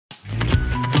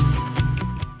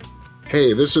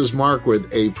Hey, this is Mark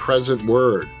with A Present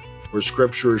Word, where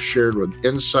Scripture is shared with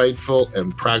insightful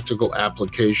and practical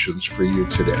applications for you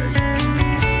today.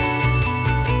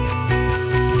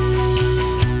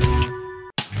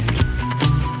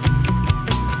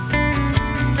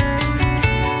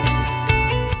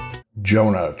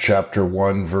 Jonah chapter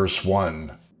 1, verse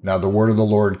 1. Now the word of the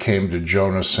Lord came to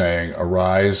Jonah, saying,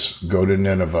 Arise, go to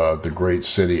Nineveh, the great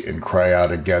city, and cry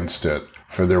out against it,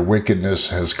 for their wickedness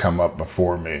has come up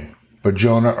before me. But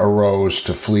Jonah arose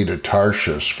to flee to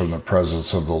Tarshish from the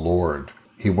presence of the Lord.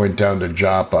 He went down to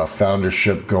Joppa, found a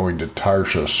ship going to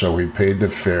Tarshish, so he paid the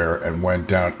fare and went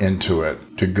down into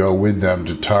it to go with them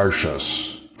to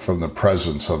Tarshish from the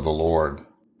presence of the Lord.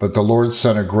 But the Lord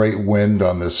sent a great wind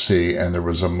on the sea, and there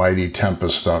was a mighty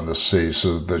tempest on the sea,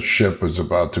 so that the ship was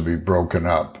about to be broken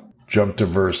up. Jump to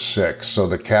verse 6. So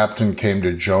the captain came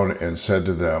to Jonah and said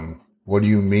to them, What do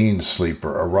you mean, sleeper?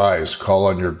 Arise, call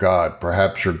on your God.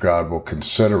 Perhaps your God will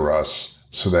consider us,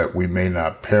 so that we may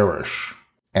not perish.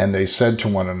 And they said to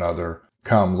one another,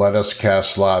 Come, let us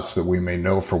cast lots, that we may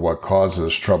know for what cause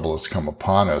this trouble has come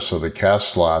upon us. So they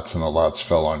cast lots, and the lots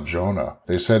fell on Jonah.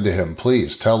 They said to him,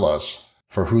 Please tell us,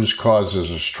 for whose cause is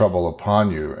this trouble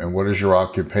upon you, and what is your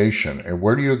occupation, and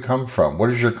where do you come from? What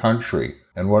is your country,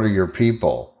 and what are your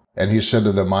people? And he said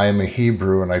to them, I am a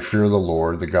Hebrew, and I fear the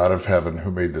Lord, the God of heaven,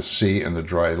 who made the sea and the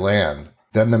dry land.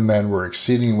 Then the men were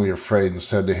exceedingly afraid and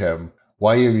said to him,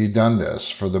 Why have you done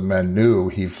this? For the men knew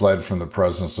he fled from the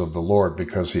presence of the Lord,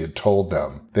 because he had told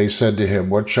them. They said to him,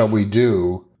 What shall we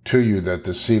do to you that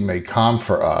the sea may calm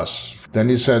for us? Then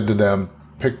he said to them,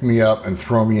 Pick me up and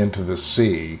throw me into the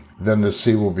sea. Then the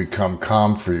sea will become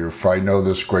calm for you, for I know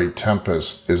this great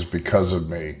tempest is because of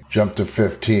me. Jump to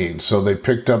 15. So they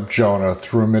picked up Jonah,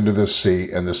 threw him into the sea,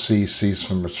 and the sea ceased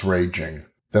from its raging.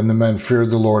 Then the men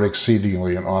feared the Lord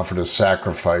exceedingly and offered a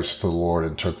sacrifice to the Lord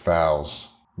and took vows.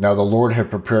 Now the Lord had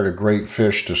prepared a great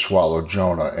fish to swallow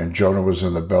Jonah, and Jonah was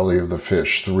in the belly of the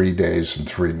fish 3 days and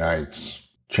 3 nights.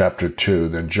 Chapter 2.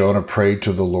 Then Jonah prayed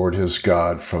to the Lord his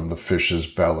God from the fish's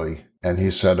belly. And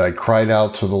he said, I cried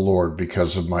out to the Lord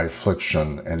because of my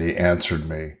affliction, and he answered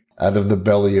me. Out of the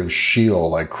belly of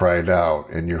Sheol I cried out,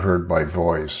 and you heard my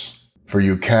voice. For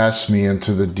you cast me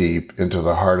into the deep, into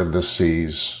the heart of the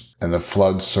seas, and the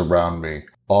floods surround me.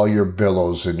 All your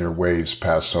billows and your waves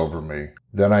pass over me.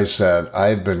 Then I said, I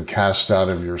have been cast out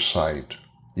of your sight.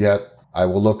 Yet I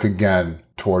will look again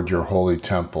toward your holy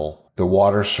temple. The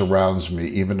water surrounds me,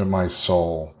 even to my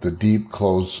soul. The deep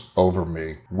closed over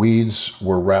me. Weeds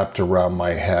were wrapped around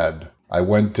my head. I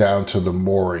went down to the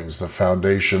moorings, the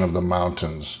foundation of the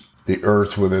mountains. The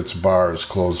earth with its bars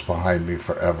closed behind me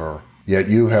forever. Yet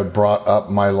you have brought up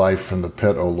my life from the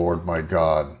pit, O Lord my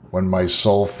God. When my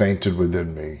soul fainted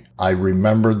within me, I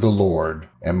remembered the Lord,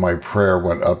 and my prayer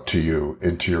went up to you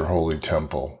into your holy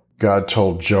temple. God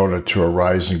told Jonah to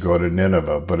arise and go to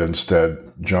Nineveh, but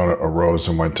instead Jonah arose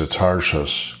and went to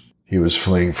Tarshish. He was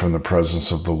fleeing from the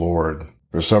presence of the Lord.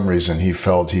 For some reason, he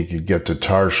felt he could get to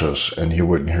Tarshish and he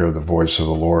wouldn't hear the voice of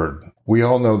the Lord. We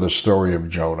all know the story of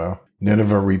Jonah.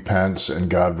 Nineveh repents and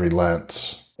God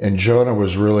relents. And Jonah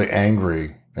was really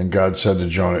angry. And God said to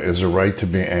Jonah, Is it right to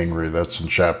be angry? That's in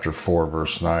chapter 4,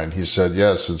 verse 9. He said,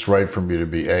 Yes, it's right for me to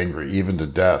be angry, even to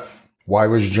death. Why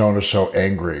was Jonah so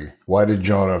angry? Why did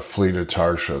Jonah flee to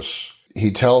Tarshish?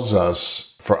 He tells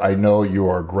us, For I know you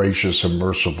are gracious and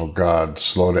merciful God,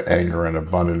 slow to anger and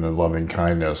abundant in loving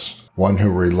kindness, one who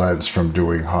relents from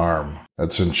doing harm.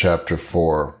 That's in chapter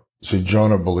 4. See,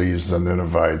 Jonah believes the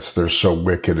Ninevites, they're so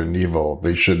wicked and evil,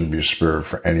 they shouldn't be spared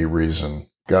for any reason.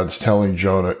 God's telling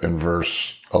Jonah in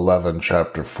verse 11,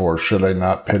 chapter 4, Should I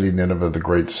not pity Nineveh, the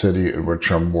great city, in which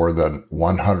are more than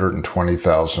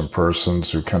 120,000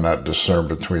 persons who cannot discern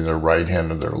between their right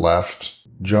hand and their left?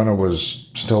 Jonah was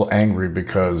still angry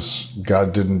because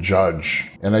God didn't judge.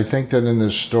 And I think that in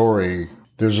this story,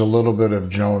 there's a little bit of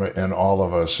Jonah in all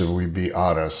of us, if we be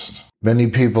honest.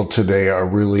 Many people today are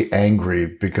really angry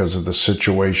because of the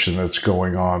situation that's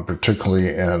going on, particularly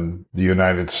in the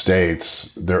United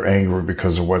States. They're angry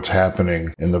because of what's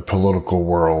happening in the political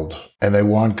world. And they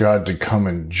want God to come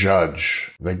and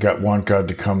judge. They want God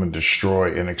to come and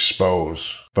destroy and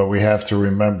expose. But we have to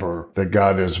remember that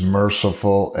God is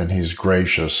merciful and he's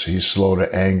gracious. He's slow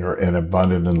to anger and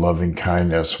abundant in loving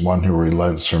kindness, one who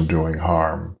relents from doing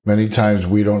harm. Many times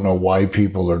we don't know why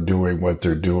people are doing what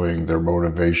they're doing, their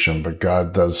motivation, but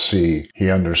God does see.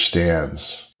 He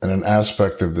understands. And an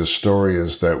aspect of this story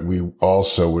is that we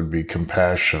also would be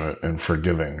compassionate and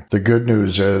forgiving. The good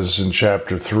news is in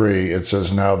chapter 3, it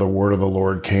says, Now the word of the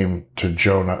Lord came to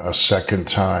Jonah a second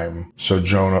time. So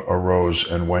Jonah arose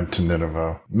and went to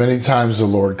Nineveh. Many times the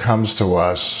Lord comes to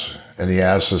us and he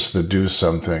asks us to do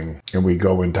something and we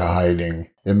go into hiding,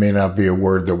 it may not be a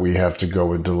word that we have to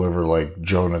go and deliver like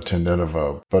Jonah to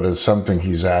Nineveh, but it's something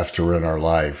he's after in our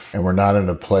life. And we're not in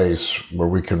a place where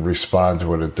we can respond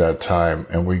to it at that time.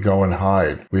 And we go and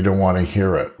hide. We don't want to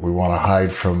hear it. We want to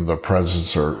hide from the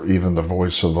presence or even the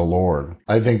voice of the Lord.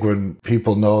 I think when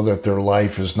people know that their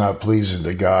life is not pleasing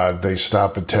to God, they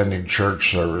stop attending church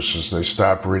services. They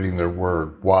stop reading their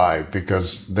word. Why?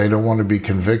 Because they don't want to be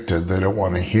convicted. They don't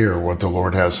want to hear what the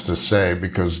Lord has to say,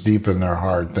 because deep in their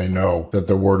heart, they know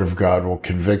that the word of God will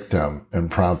convict them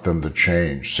and prompt them to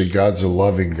change. See, God's a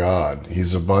loving God.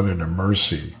 He's abundant in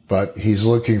mercy, but he's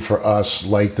looking for us,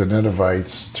 like the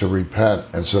Ninevites, to repent,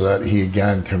 and so that he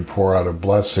again can pour out a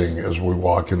blessing as we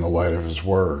walk in the light of his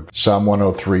word. Psalm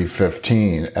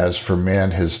 103:15, as for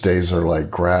man, his days are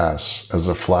like grass, as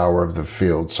a flower of the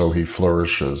field, so he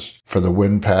flourishes. For the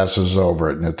wind passes over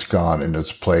it and it's gone, and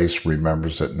its place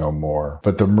remembers it no more.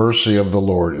 But the mercy of the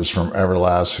Lord is from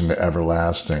everlasting to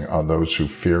everlasting on those who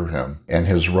fear him, and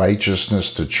his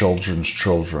righteousness to children's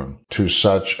children, to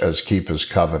such as keep his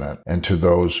covenant, and to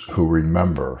those who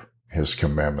remember his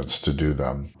commandments to do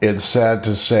them. It's sad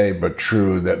to say, but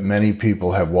true, that many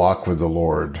people have walked with the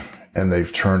Lord and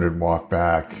they've turned and walked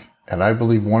back. And I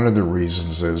believe one of the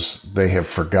reasons is they have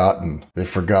forgotten. They've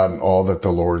forgotten all that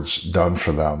the Lord's done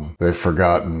for them. They've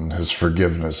forgotten his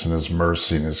forgiveness and his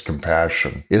mercy and his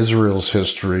compassion. Israel's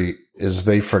history is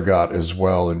they forgot as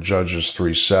well in Judges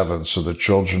 3:7. So the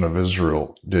children of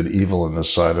Israel did evil in the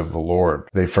sight of the Lord.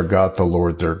 They forgot the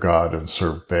Lord their God and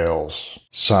served Baals.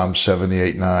 Psalm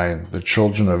 78:9, the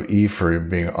children of Ephraim,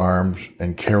 being armed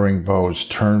and carrying bows,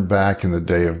 turned back in the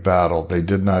day of battle. They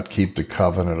did not keep the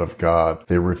covenant of God.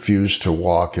 They refused to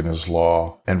walk in his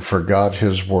law and forgot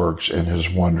his works and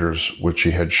his wonders which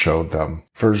he had showed them.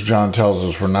 1 John tells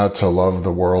us we're not to love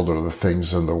the world or the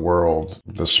things in the world.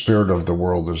 The spirit of the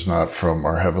world is not from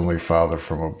our Heavenly Father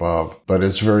from above, but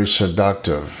it's very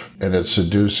seductive, and it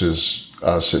seduces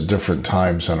us at different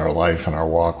times in our life and our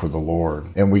walk with the Lord.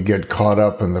 And we get caught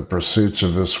up in the pursuits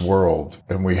of this world,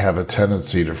 and we have a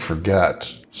tendency to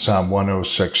forget. Psalm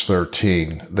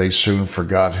 106:13, they soon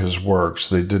forgot his works.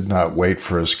 They did not wait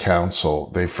for his counsel.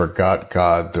 They forgot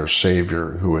God, their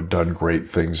Savior, who had done great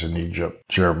things in Egypt.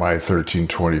 Jeremiah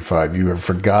 13:25, you have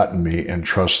forgotten me and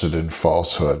trusted in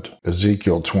falsehood.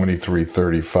 Ezekiel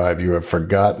 23:35, you have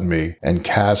forgotten me and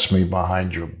cast me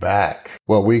behind your back.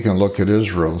 Well, we can look at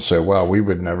Israel and say, wow, we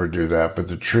would never do that. But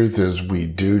the truth is we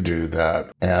do that.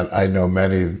 And I know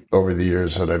many over the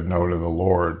years that I've known of the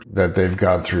Lord that they've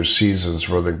gone through seasons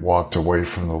where they walked away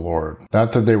from the Lord.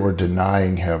 Not that they were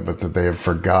denying him, but that they have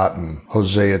forgotten.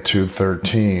 Hosea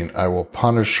 2:13, I will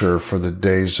punish her for the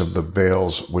days of the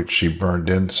Baals which she burned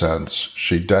incense.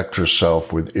 She decked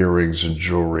herself with earrings and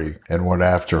jewelry and went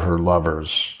after her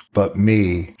lovers. But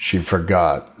me she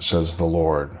forgot, says the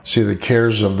Lord. See, the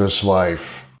cares of this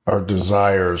life are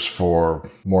desires for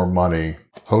more money.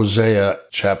 Hosea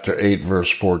chapter 8 verse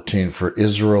 14, for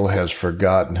Israel has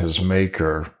forgotten his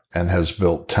maker and has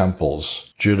built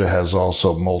temples. Judah has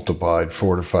also multiplied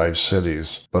fortified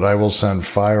cities. But I will send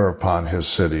fire upon his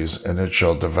cities, and it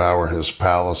shall devour his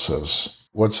palaces.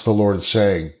 What's the Lord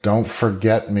saying? Don't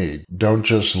forget me. Don't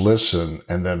just listen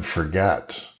and then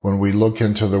forget. When we look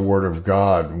into the Word of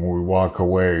God, when we walk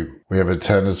away, we have a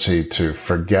tendency to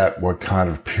forget what kind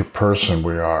of person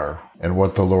we are and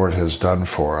what the Lord has done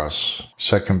for us.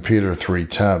 2 Peter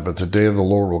 3:10, but the day of the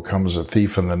Lord will come as a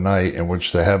thief in the night, in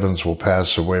which the heavens will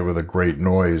pass away with a great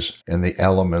noise, and the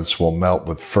elements will melt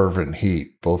with fervent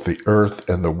heat. Both the earth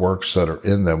and the works that are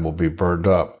in them will be burned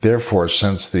up. Therefore,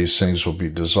 since these things will be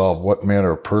dissolved, what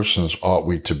manner of persons ought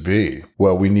we to be?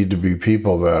 Well, we need to be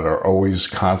people that are always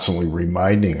constantly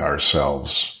reminding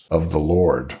ourselves of the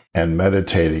Lord and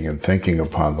meditating and thinking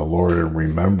upon the Lord and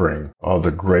remembering all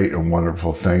the great and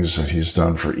wonderful things that he's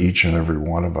done for each and every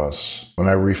one of us. When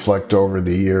I reflect over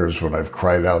the years when I've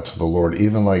cried out to the Lord,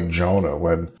 even like Jonah,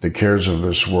 when the cares of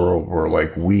this world were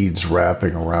like weeds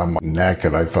wrapping around my neck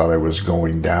and I thought I was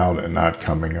going down and not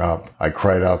coming up, I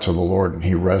cried out to the Lord and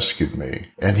he rescued me.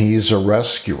 And he's a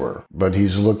rescuer, but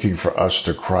he's looking for us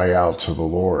to cry out to the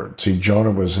Lord. See,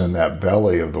 Jonah was in that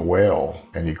belly of the whale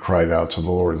and he cried out to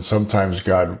the Lord. And sometimes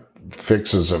God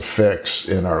fixes a fix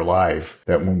in our life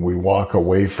that when we walk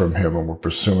away from him and we're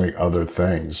pursuing other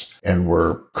things and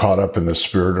we're caught up in the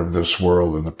spirit of this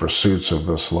world and the pursuits of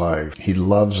this life, he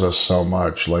loves us so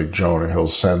much. Like Jonah, he'll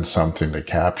send something to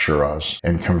capture us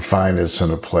and confine us in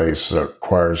a place that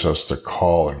requires us to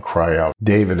call and cry out.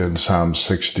 David in Psalm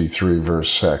 63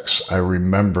 verse 6, I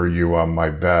remember you on my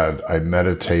bed. I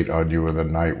meditate on you in the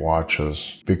night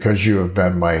watches. Because you have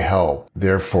been my help,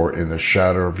 therefore in the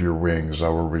shadow of your wings I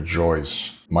will rejoice.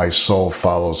 My soul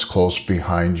follows close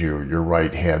behind you. Your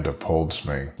right hand upholds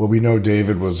me. Well, we know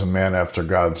David was a man after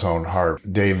God's own heart.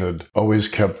 David always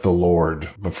kept the Lord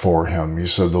before him. He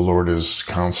said, the Lord is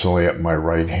constantly at my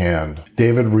right hand.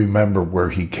 David remembered where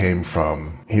he came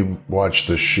from. He watched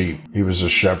the sheep. He was a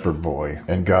shepherd boy,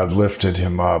 and God lifted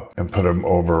him up and put him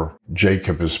over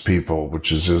Jacob, his people,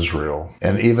 which is Israel.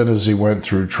 And even as he went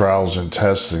through trials and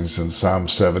testings in Psalm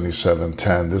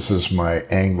 77:10, this is my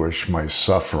anguish, my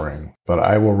suffering. But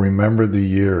I will remember the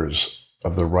years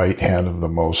of the right hand of the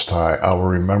Most High. I will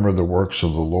remember the works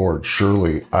of the Lord.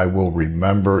 Surely I will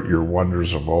remember your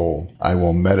wonders of old. I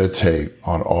will meditate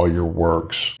on all your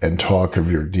works and talk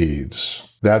of your deeds.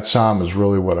 That psalm is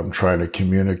really what I'm trying to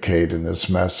communicate in this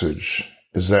message,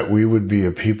 is that we would be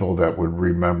a people that would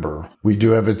remember. We do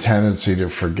have a tendency to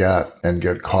forget and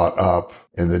get caught up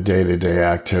in the day-to-day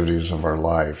activities of our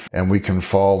life, and we can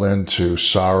fall into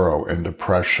sorrow and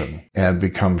depression and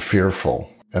become fearful.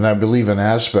 And I believe an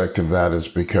aspect of that is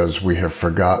because we have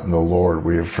forgotten the Lord,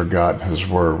 we have forgotten His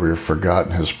word, we have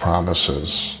forgotten His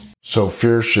promises. So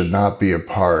fear should not be a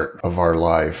part of our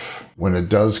life. When it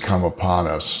does come upon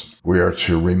us, we are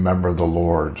to remember the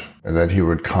Lord and that He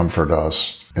would comfort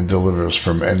us and deliver us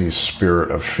from any spirit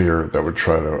of fear that would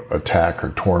try to attack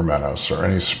or torment us, or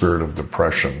any spirit of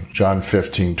depression. John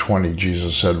 15:20,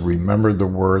 Jesus said, remember the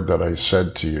word that I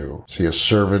said to you. See, a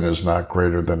servant is not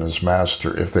greater than his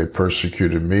master. If they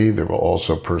persecuted me, they will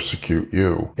also persecute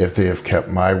you. If they have kept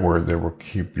my word, they will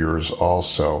keep yours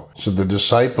also. So the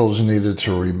disciples needed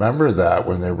to remember that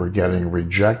when they were getting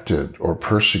rejected or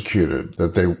persecuted,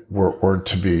 that they weren't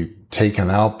to be taken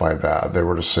out by that. They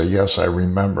were to say, yes, I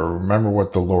remember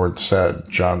what the Lord said,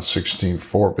 John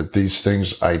 16:4, but these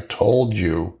things I told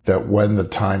you, that when the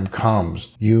time comes,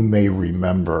 you may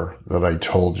remember that I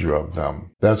told you of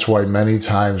them. That's why many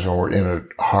times when we're in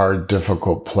a hard,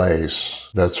 difficult place,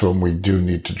 that's when we do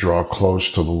need to draw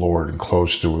close to the Lord and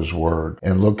close to His word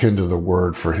and look into the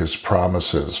word for His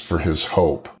promises, for His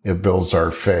hope. It builds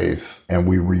our faith, and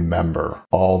we remember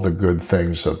all the good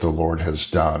things that the Lord has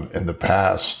done in the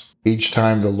past. Each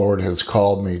time the Lord has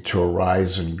called me to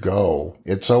arise and go,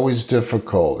 it's always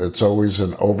difficult. It's always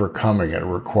an overcoming. It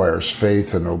requires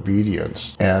faith and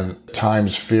obedience. And at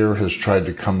times fear has tried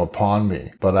to come upon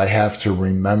me, but I have to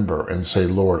remember and say,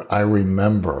 Lord, I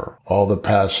remember all the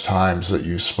past times that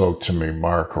you spoke to me,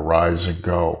 Mark, arise and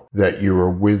go, that you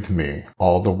were with me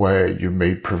all the way. You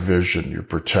made provision. You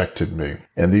protected me.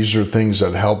 And these are things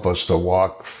that help us to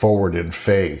walk forward in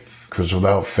faith. Because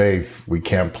without faith, we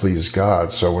can't please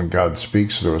God. So when God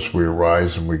speaks to us, we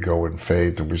arise and we go in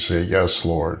faith and we say, yes,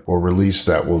 Lord, we'll release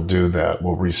that, we'll do that,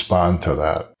 we'll respond to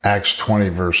that. Acts 20,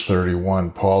 verse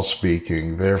 31, Paul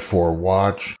speaking, therefore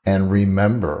watch and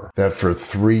remember that for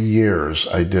 3 years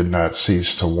I did not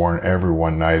cease to warn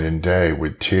everyone night and day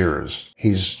with tears.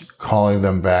 He's calling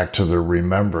them back to their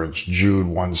remembrance. Jude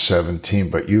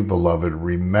 1:17, but you, beloved,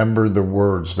 remember the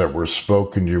words that were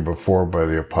spoken to you before by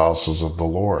the apostles of the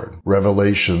Lord.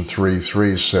 Revelation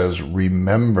 3:3 says,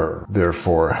 remember,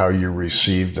 therefore, how you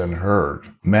received and heard.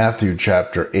 Matthew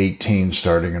chapter 18,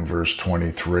 starting in verse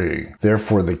 23.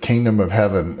 Therefore, the kingdom of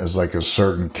heaven is like a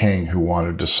certain king who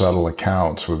wanted to settle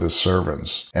accounts with his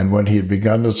servants. And when he had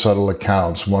begun to settle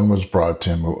accounts, one was brought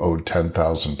to him who owed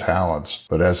 10,000 talents.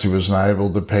 But as he was not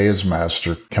able to pay his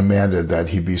master, commanded that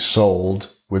he be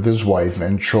sold with his wife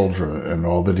and children and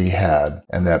all that he had,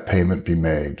 and that payment be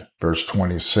made. Verse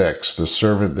 26, the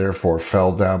servant therefore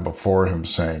fell down before him,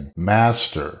 saying,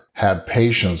 Master, have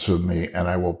patience with me, and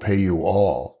I will pay you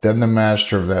all. Then the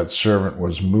master of that servant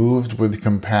was moved with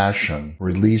compassion,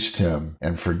 released him,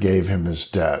 and forgave him his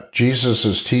debt. Jesus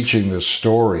is teaching this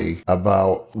story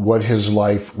about what his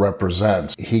life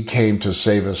represents. He came to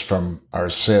save us from our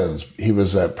sins. He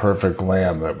was that perfect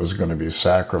lamb that was going to be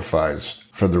sacrificed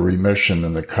for the remission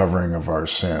and the covering of our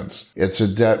sins. It's a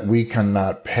debt we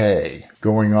cannot pay.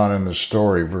 Going on in the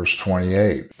story, verse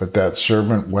 28, but that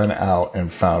servant went out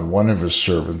and found one of his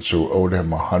servants who owed him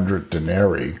 100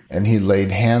 denarii, and he laid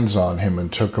hands on him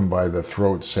and took him by the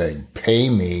throat, saying,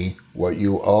 Pay me what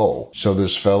you owe. So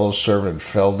this fellow servant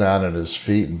fell down at his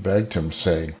feet and begged him,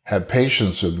 saying, Have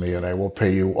patience with me, and I will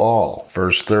pay you all.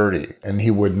 Verse 30, and he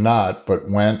would not, but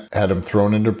had him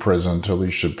thrown into prison until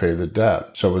he should pay the debt.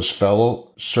 So his fellow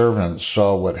servants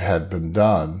saw what had been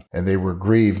done, and they were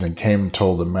grieved, and came and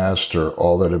told the master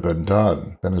all that had been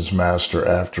done. Then his master,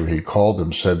 after he called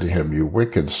him, said to him, You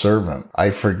wicked servant,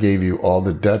 I forgave you all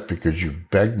the debt because you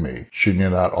begged me. Should you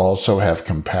not also have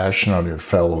compassion on your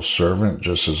fellow servant,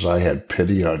 just as I had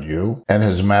pity on you? And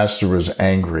his master was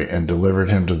angry and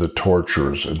delivered him to the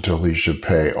torturers until he should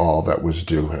pay all that was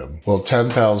due him. Well,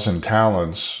 10,000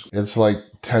 talents, it's like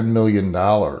 $10 million.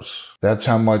 That's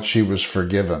how much he was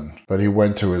forgiven. But he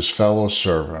went to his fellow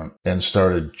servant and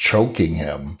started choking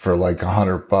him for like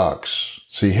 $100.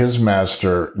 See, his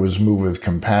master was moved with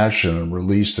compassion and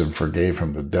released and forgave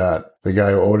him the debt. The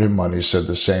guy who owed him money said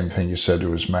the same thing he said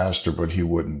to his master, but he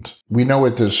wouldn't. We know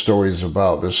what this story is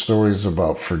about. This story is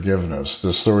about forgiveness.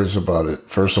 This story is about it.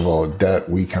 First of all, a debt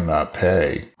we cannot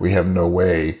pay. We have no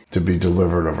way to be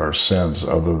delivered of our sins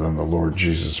other than the Lord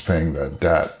Jesus paying that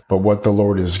debt. But what the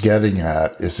Lord is getting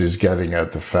at is he's getting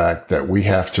at the fact that we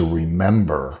have to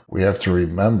remember. We have to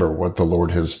remember what the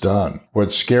Lord has done.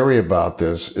 What's scary about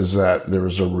this is that there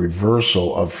is a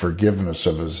reversal of forgiveness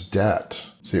of his debt.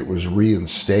 See, it was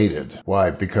reinstated.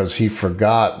 Why? Because he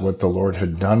forgot what the Lord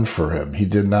had done for him. He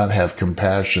did not have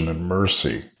compassion and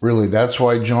mercy. Really, that's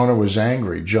why Jonah was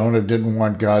angry. Jonah didn't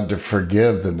want God to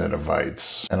forgive the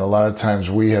Ninevites. And a lot of times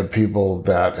we have people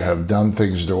that have done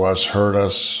things to us, hurt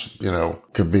us,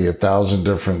 could be 1,000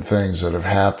 different things that have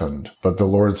happened. But the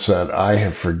Lord said, I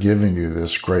have forgiven you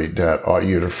this great debt. Ought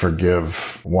you to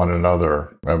forgive one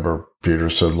another. Remember,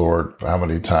 Peter said, Lord, how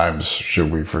many times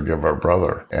should we forgive our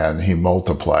brother? And he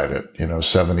multiplied it,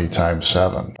 70 times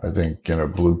 7. I think,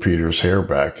 blew Peter's hair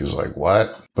back. He's like,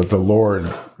 what? But the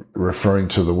Lord, referring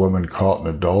to the woman caught in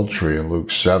adultery in Luke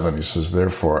 7, he says,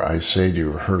 therefore, I say to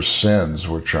you, her sins,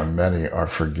 which are many, are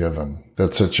forgiven.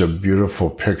 That's such a beautiful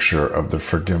picture of the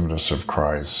forgiveness of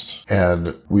Christ.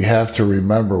 And we have to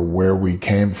remember where we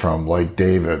came from, like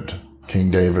David.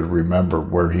 King David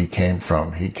remembered where he came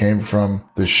from. He came from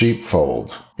the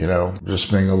sheepfold,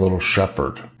 just being a little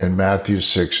shepherd. In Matthew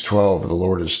 6:12, the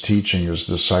Lord is teaching his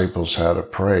disciples how to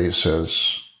pray. He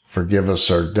says, forgive us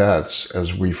our debts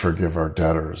as we forgive our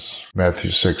debtors.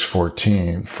 Matthew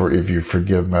 6:14, for if you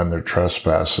forgive men their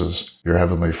trespasses, your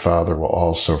heavenly Father will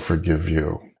also forgive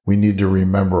you. We need to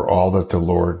remember all that the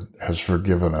Lord has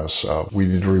forgiven us of. We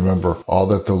need to remember all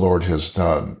that the Lord has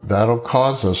done. That'll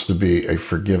cause us to be a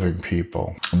forgiving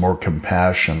people, a more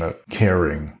compassionate,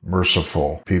 caring,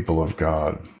 merciful people of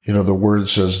God. The word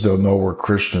says they'll know we're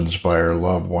Christians by our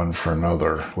love one for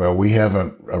another. Well, we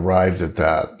haven't arrived at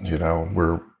that.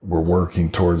 We're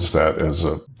working towards that as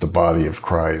the body of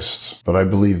Christ. But I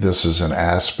believe this is an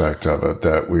aspect of it,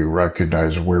 that we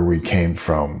recognize where we came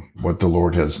from, what the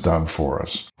Lord has done for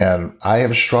us. And I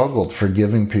have struggled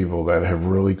forgiving people that have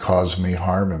really caused me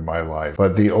harm in my life.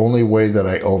 But the only way that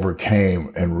I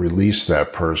overcame and released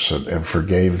that person and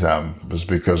forgave them was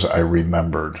because I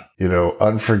remembered.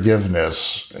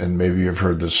 Unforgiveness, and maybe you've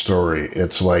heard this story,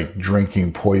 it's like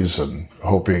drinking poison,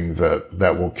 hoping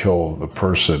that will kill the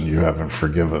person you haven't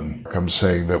forgiven. I'm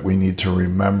saying that we need to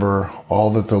remember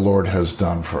all that the Lord has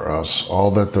done for us,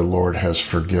 all that the Lord has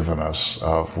forgiven us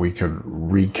of. We can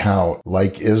recount,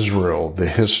 like Israel, the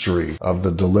history of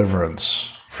the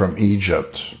deliverance from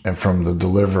Egypt and from the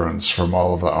deliverance from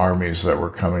all of the armies that were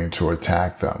coming to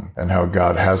attack them, and how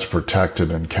God has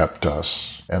protected and kept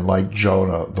us. And like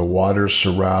Jonah, the waters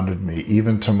surrounded me,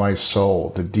 even to my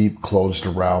soul. The deep closed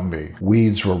around me.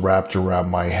 Weeds were wrapped around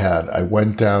my head. I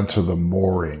went down to the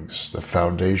moorings, the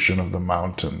foundation of the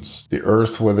mountains. The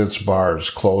earth with its bars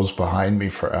closed behind me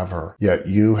forever. Yet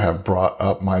you have brought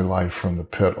up my life from the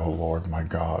pit, O Lord my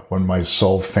God. When my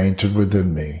soul fainted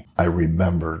within me, I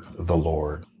remembered the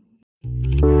Lord.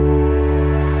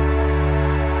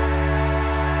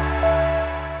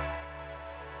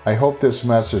 I hope this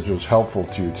message was helpful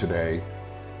to you today.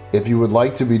 If you would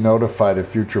like to be notified of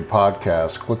future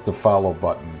podcasts, click the follow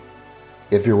button.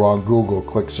 If you're on Google,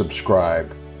 click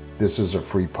subscribe. This is a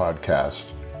free podcast.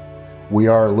 We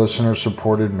are a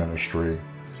listener-supported ministry.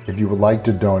 If you would like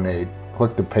to donate,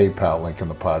 click the PayPal link in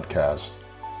the podcast.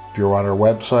 If you're on our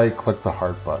website, click the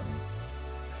heart button.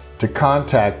 To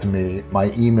contact me,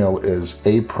 my email is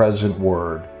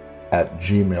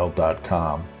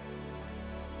apresentword@gmail.com.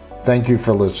 Thank you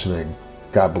for listening.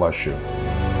 God bless you.